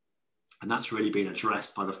 And that's really been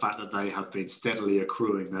addressed by the fact that they have been steadily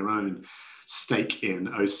accruing their own stake in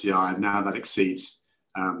OCI. And now that exceeds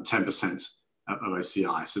 10% of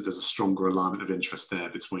OCI. So there's a stronger alignment of interest there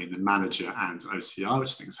between the manager and OCI,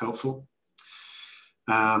 which I think is helpful.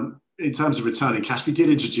 In terms of returning cash, we did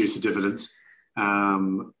introduce a dividend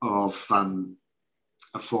of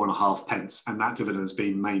 4.5 pence, and that dividend has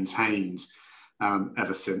been maintained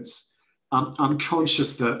ever since. I'm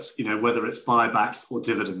conscious that, whether it's buybacks or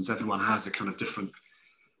dividends, everyone has a kind of different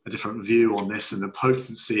view on this, and the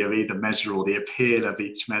potency of either measure or the appeal of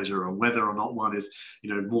each measure, and whether or not one is,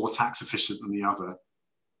 more tax efficient than the other.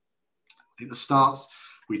 I think the stance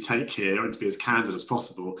we take here, and to be as candid as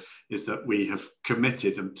possible, is that we have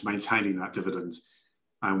committed to maintaining that dividend,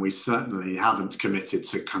 and we certainly haven't committed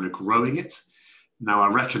to kind of growing it. Now,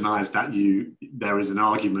 I recognise that there is an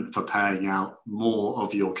argument for paying out more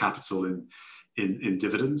of your capital in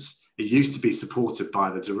dividends. It used to be supported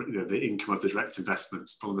by the income of the direct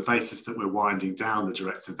investments, but on the basis that we're winding down the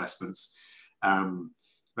direct investments,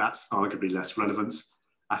 that's arguably less relevant.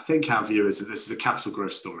 I think our view is that this is a capital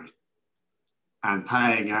growth story, and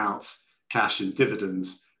paying out cash in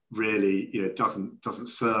dividends really doesn't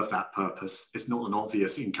serve that purpose. It's not an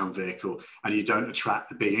obvious income vehicle, and you don't attract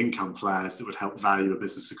the big income players that would help value a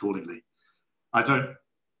business accordingly. I don't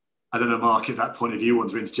know, Mark, if that point of view, want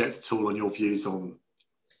to interject at all on your views on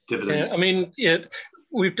dividends. Yeah,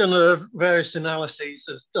 we've done various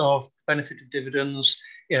analyses of benefit of dividends,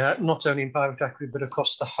 not only in private equity, but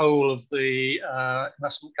across the whole of the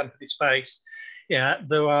investment company space. Yeah,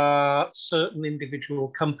 there are certain individual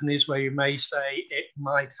companies where you may say it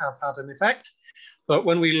might have had an effect, but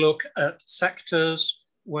when we look at sectors,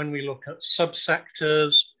 when we look at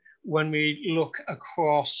subsectors, when we look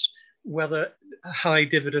across whether high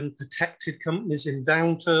dividend protected companies in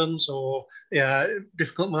downturns or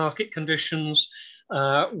difficult market conditions,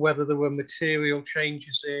 whether there were material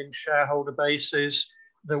changes in shareholder bases,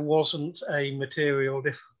 there wasn't a material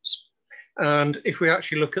difference. And if we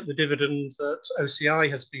actually look at the dividend that OCI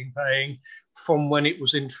has been paying from when it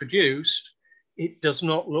was introduced, it does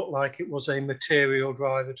not look like it was a material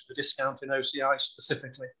driver to the discount in OCI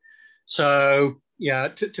specifically. So, yeah,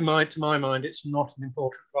 to my mind, it's not an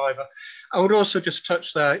important driver. I would also just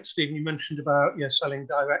touch there, Stephen, you mentioned about selling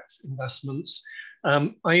direct investments.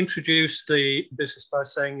 I introduced the business by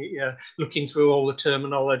saying, looking through all the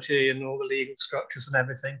terminology and all the legal structures and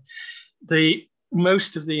everything.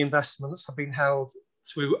 Most of the investments have been held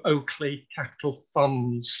through Oakley capital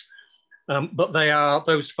funds, but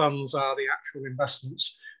those funds are the actual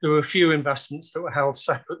investments. There were a few investments that were held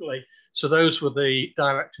separately. So those were the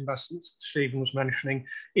direct investments that Stephen was mentioning.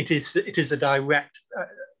 It is a direct,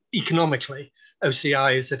 economically,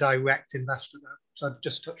 OCI is a direct investor now. So I've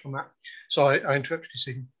just touched on that. So I interrupted you,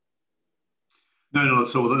 Stephen. No, not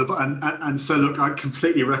at all. And so look, I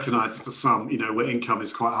completely recognise that for some, where income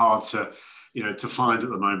is quite hard to find at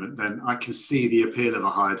the moment, then I can see the appeal of a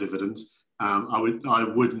higher dividend. I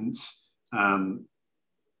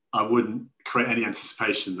wouldn't create any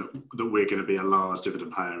anticipation that we're going to be a large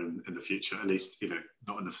dividend payer in the future, at least,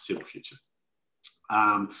 not in the foreseeable future.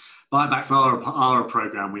 Buybacks are a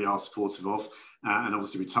program we are supportive of, and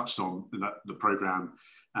obviously we touched on the program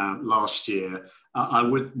last year. I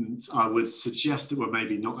would suggest that we're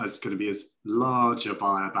maybe not going to be as large a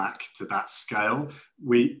buyback to that scale.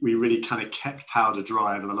 We really kind of kept powder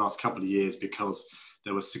dry over the last couple of years because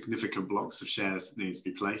there were significant blocks of shares that needed to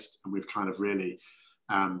be placed, and we've kind of really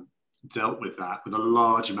dealt with that, with a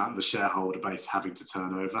large amount of the shareholder base having to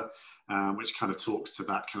turn over, which kind of talks to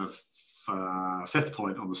that kind of fifth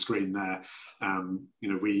point on the screen there.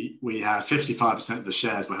 We had 55% of the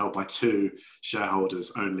shares were held by 2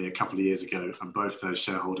 shareholders only a couple of years ago, and both those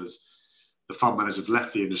shareholders, the fund managers,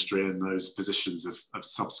 left the industry, and those positions have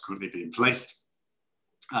subsequently been placed.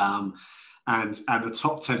 And the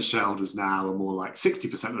top 10 shareholders now are more like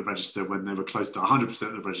 60% of the register, when they were close to 100%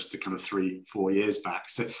 of the register kind of 3-4 years back.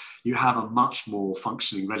 So you have a much more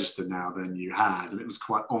functioning register now than you had. And it was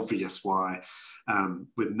quite obvious why,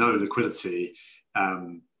 with no liquidity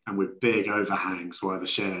and with big overhangs, why the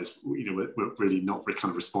shares were really not kind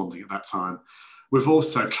of responding at that time. We've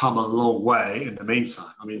also come a long way in the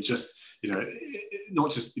meantime. I mean, just,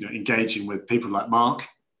 not just, engaging with people like Mark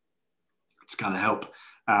to kind of help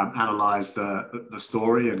analyze the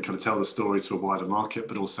story and kind of tell the story to a wider market,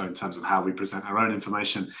 but also in terms of how we present our own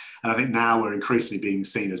information. And I think now we're increasingly being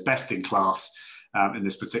seen as best in class in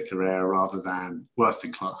this particular area rather than worst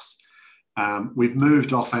in class. We've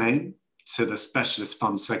moved off AIM to the specialist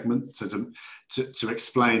fund segment to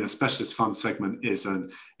explain. The specialist fund segment is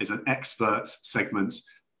an expert segment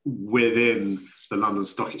within the London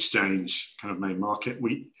Stock Exchange kind of main market.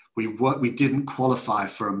 We didn't qualify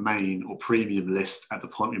for a main or premium list at the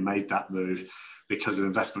point we made that move because of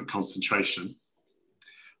investment concentration.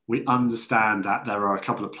 We understand that there are a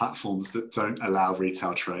couple of platforms that don't allow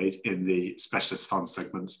retail trade in the specialist fund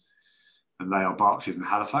segment, and they are Barclays and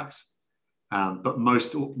Halifax. But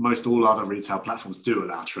most all other retail platforms do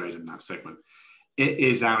allow trade in that segment. It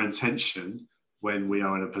is our intention, when we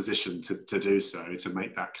are in a position to do so, to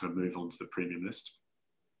make that kind of move onto the premium list.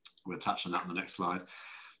 We'll touch on that on the next slide.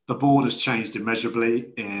 The board has changed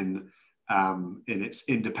immeasurably in its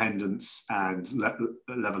independence and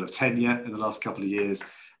level of tenure in the last couple of years.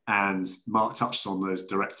 And Mark touched on those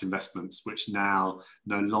direct investments, which now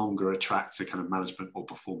no longer attract a kind of management or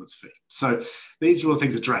performance fee. So these are all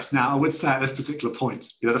things addressed. Now, I would say at this particular point,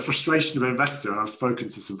 the frustration of an investor, and I've spoken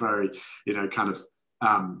to some very, kind of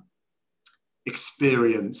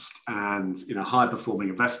experienced and, high-performing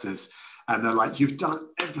investors, and they're like, you've done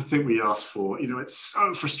everything we asked for. It's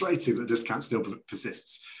so frustrating that discount still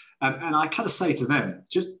persists. And I kind of say to them,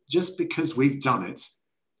 just because we've done it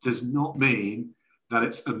does not mean that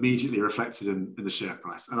it's immediately reflected in the share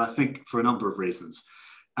price. And I think for a number of reasons.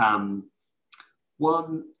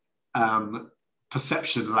 One,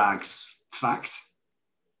 perception lags fact.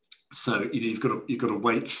 So you've got to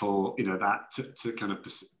wait for that to kind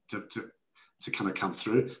of come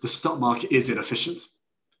through. The stock market is inefficient.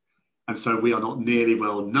 And so we are not nearly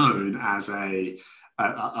well known as an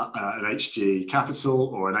HG Capital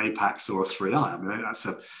or an Apax or a 3i. I mean, that's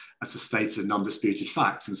a stated and undisputed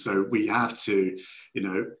fact. And so we have to,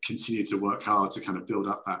 continue to work hard to kind of build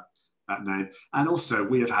up that name. And also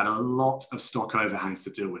we have had a lot of stock overhangs to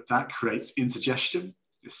deal with. That creates indigestion.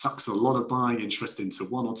 It sucks a lot of buying interest into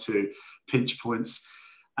one or two pinch points.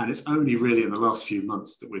 And it's only really in the last few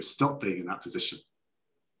months that we've stopped being in that position.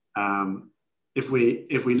 If we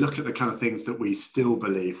look at the kind of things that we still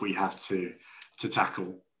believe we have to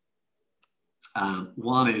tackle,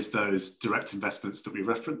 one is those direct investments that we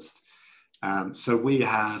referenced. So we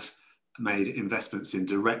have made investments in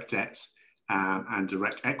direct debt and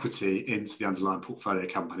direct equity into the underlying portfolio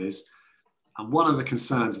companies. And one of the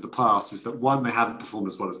concerns of the past is that, one, they haven't performed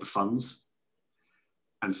as well as the funds.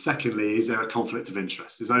 And secondly, is there a conflict of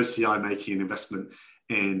interest? Is OCI making an investment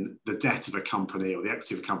in the debt of a company or the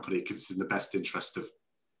equity of a company because it's in the best interest of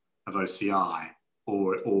OCI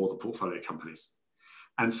or the portfolio companies?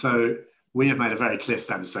 And so we have made a very clear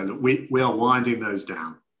stand to say, look, we are winding those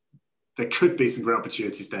down. There could be some great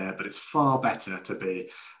opportunities there, but it's far better to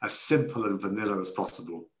be as simple and vanilla as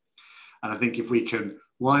possible. And I think if we can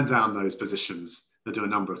wind down those positions, they'll do a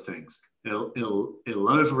number of things. It'll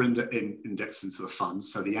over-index into the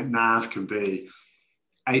funds, so the NAV can be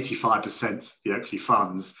 85% the Oakley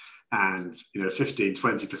funds and 15,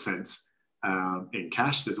 20% in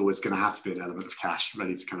cash. There's always going to have to be an element of cash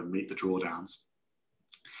ready to kind of meet the drawdowns.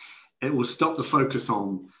 It will stop the focus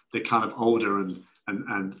on the kind of older and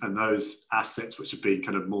those assets which have been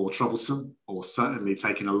kind of more troublesome or certainly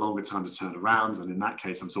taking a longer time to turn around. And in that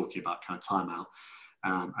case, I'm talking about kind of timeout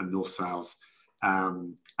and North sales.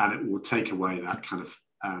 And it will take away that kind of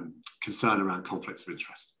concern around conflicts of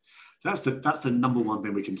interest. So that's the number one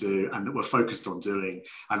thing we can do and that we're focused on doing.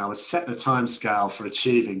 And I would set the timescale for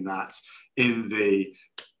achieving that in the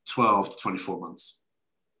 12 to 24 months.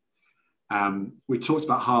 We talked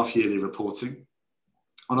about half-yearly reporting.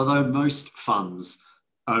 And although most funds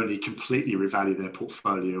only completely revalue their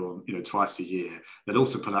portfolio on, twice a year, they'd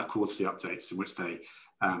also put out quarterly updates in which they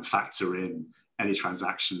factor in any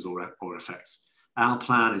transactions or effects. Our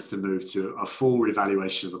plan is to move to a full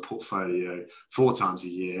revaluation of the portfolio 4 times a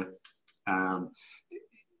year.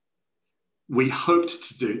 We hoped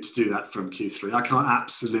to do that from Q3. I can't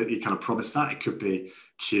absolutely kind of promise that. It could be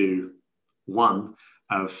Q1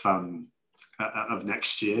 of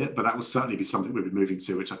next year, but that will certainly be something we'll be moving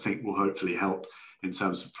to, which I think will hopefully help in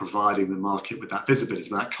terms of providing the market with that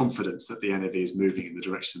visibility, with that confidence that the NAV is moving in the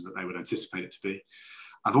direction that they would anticipate it to be.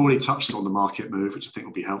 I've already touched on the market move, which I think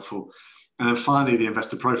will be helpful. And then finally, the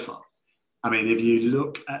investor profile. I mean, if you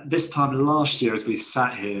look at this time last year, as we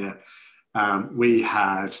sat here, we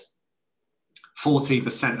had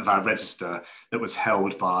 14% of our register that was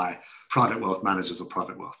held by private wealth managers or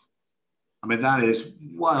private wealth. I mean, that is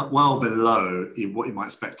well below what you might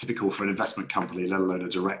expect typical for an investment company, let alone a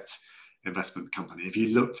direct investment company. If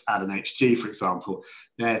you looked at an HG, for example,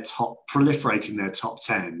 proliferating their top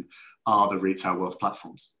 10 are the retail wealth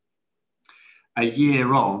platforms. A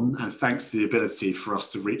year on, and thanks to the ability for us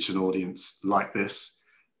to reach an audience like this,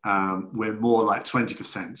 we're more like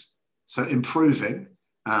 20%. So improving,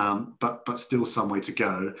 but still some way to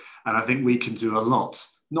go. And I think we can do a lot,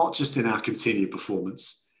 not just in our continued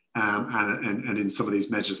performance and in some of these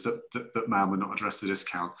measures that may not address the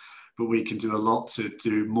discount, but we can do a lot to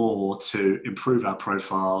do more to improve our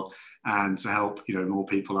profile and to help more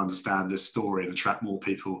people understand this story and attract more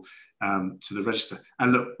people to the register.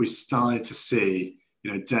 And look, we started to see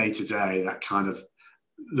day to day that kind of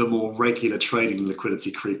the more regular trading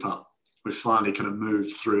liquidity creep up. We've finally kind of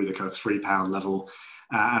moved through the kind of £3 level,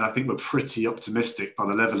 and I think we're pretty optimistic by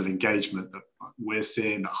the level of engagement that we're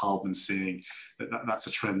seeing, that Hardman's seeing, that's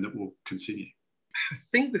a trend that will continue. I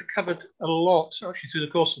think we've covered a lot actually through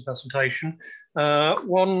the course of the presentation.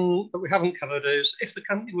 One that we haven't covered is if the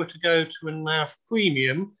company were to go to a NAV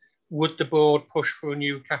premium, would the board push for a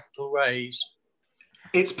new capital raise?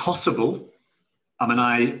 It's possible. I mean,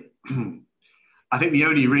 I think the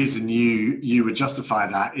only reason you would justify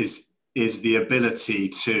that is the ability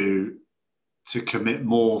to commit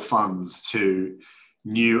more funds to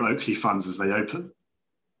new Oakley funds as they open.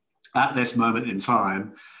 At this moment in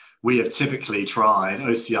time, we have typically tried,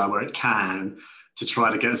 OCI where it can, to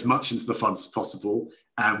try to get as much into the funds as possible.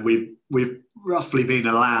 And we've roughly been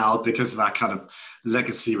allowed, because of our kind of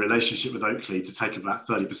legacy relationship with Oakley, to take about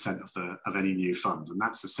 30% of any new fund. And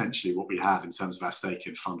that's essentially what we have in terms of our stake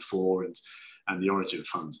in Fund 4 and the Origin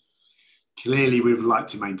Fund. Clearly, we would like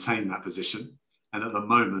to maintain that position. And at the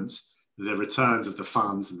moment, the returns of the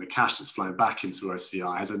funds and the cash that's flowing back into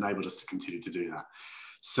OCI has enabled us to continue to do that.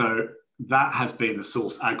 So that has been the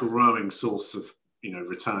source, our growing source of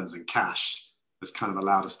returns and cash has kind of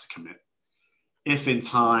allowed us to commit. If in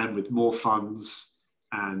time, with more funds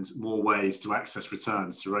and more ways to access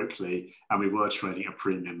returns through Oakley, and we were trading a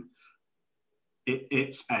premium,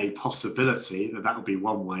 it's a possibility that would be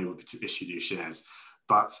one way would be to issue new shares.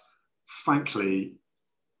 But frankly,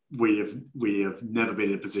 we have never been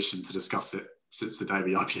in a position to discuss it since the day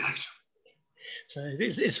we IPO'd. So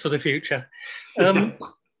it's for the future.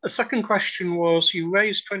 The second question was, you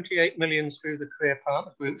raised 28 million through the Career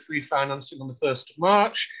Partner Group refinancing on the 1st of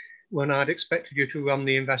March, when I'd expected you to run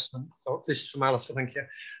the investment. So this is from Alistair, thank you.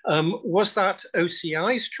 Was that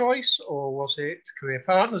OCI's choice or was it Career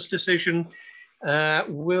Partners' decision?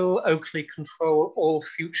 Will Oakley control all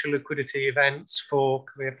future liquidity events for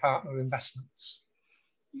Career Partner investments?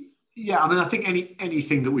 Yeah, I mean, I think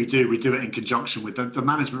anything that we do it in conjunction with the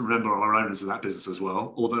management. Remember, are owners of that business as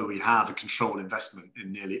well. Although we have a controlled investment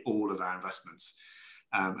in nearly all of our investments,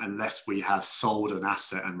 unless we have sold an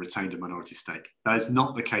asset and retained a minority stake. That is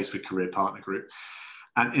not the case with Career Partner Group.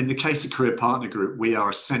 And in the case of Career Partner Group, we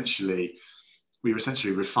essentially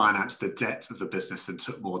refinanced the debt of the business and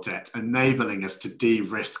took more debt, enabling us to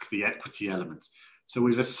de-risk the equity element. So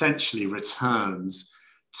we've essentially returned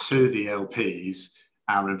to the LPs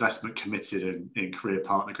our investment committed in Career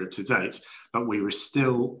Partner Group to date, but we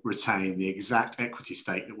still retain the exact equity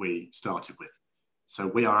stake that we started with. So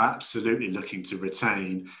we are absolutely looking to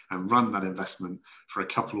retain and run that investment for a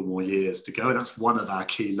couple of more years to go. And that's one of our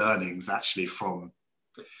key learnings actually from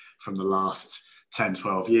the last 10,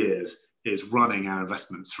 12 years, is running our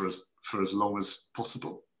investments for as long as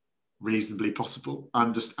possible, reasonably possible,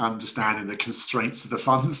 understanding the constraints of the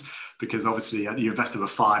funds, because obviously you invest over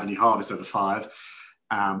 5 and you harvest over 5.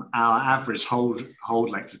 Our average hold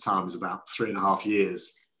length of time is about 3.5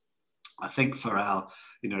 years. I think for our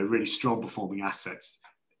really strong performing assets,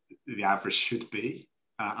 the average should be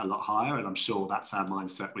a lot higher, and I'm sure that's our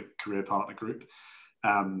mindset with Career Partner Group.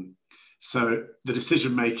 So the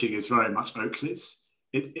decision making is very much Oakley's.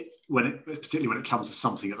 Particularly when it comes to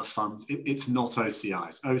something at the funds, it's not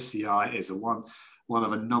OCI's. OCI is one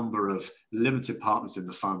of a number of limited partners in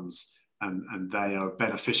the funds, and they are a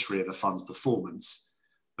beneficiary of the fund's performance,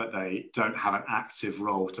 but they don't have an active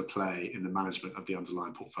role to play in the management of the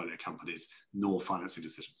underlying portfolio companies, nor financing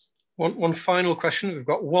decisions. One final question. We've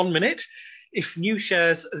got 1 minute. If new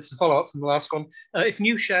shares, this is a follow-up from the last one, if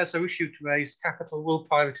new shares are issued to raise capital, will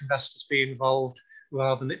private investors be involved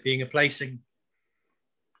rather than it being a placing?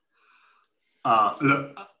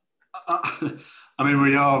 Look, I mean,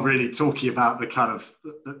 we are really talking about the kind of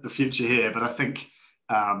the future here, but I think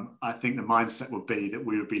the mindset would be that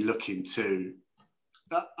we would be looking to.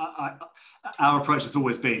 Our approach has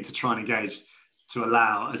always been to try and engage to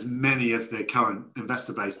allow as many of the current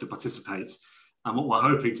investor base to participate, and what we're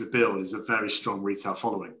hoping to build is a very strong retail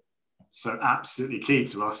following. So absolutely key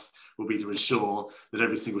to us will be to ensure that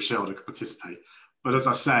every single shareholder can participate. But as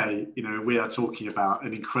I say, we are talking about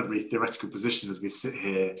an incredibly theoretical position as we sit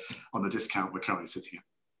here on the discount we're currently sitting at.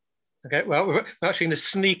 Okay, well, we're actually going to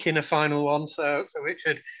sneak in a final one. So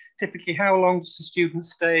Richard, typically how long does the student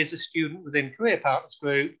stay as a student within Career Partners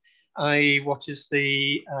Group, i.e. what is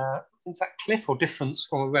the is that cliff or difference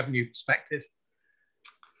from a revenue perspective?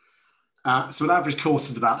 So an average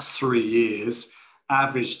course is about 3 years.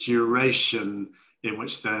 Average duration in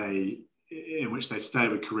which they stay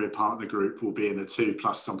with Career Partner Group will be in the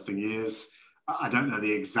 2+ something years. I don't know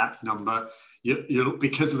the exact number.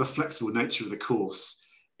 Because of the flexible nature of the course,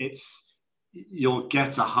 you'll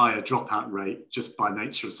get a higher dropout rate just by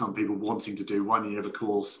nature of some people wanting to do 1 year of a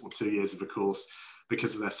course or 2 years of a course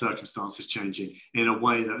because of their circumstances changing, in a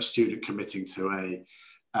way that a student committing to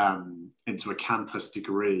into a campus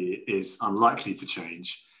degree is unlikely to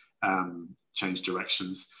change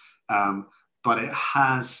directions. But it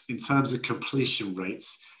has, in terms of completion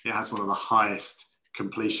rates, it has one of the highest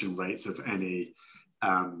completion rates of any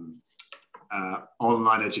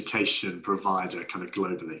online education provider kind of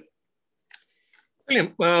globally.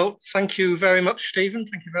 Brilliant. Well, thank you very much, Stephen.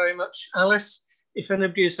 Thank you very much, Alice. If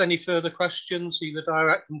anybody has any further questions, either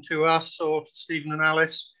direct them to us or to Stephen and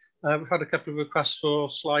Alice. We've had a couple of requests for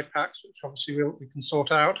slide packs, which obviously we can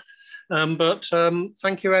sort out. But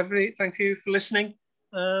thank you for listening.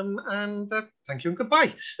 And thank you and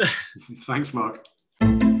goodbye. Thanks, Mark.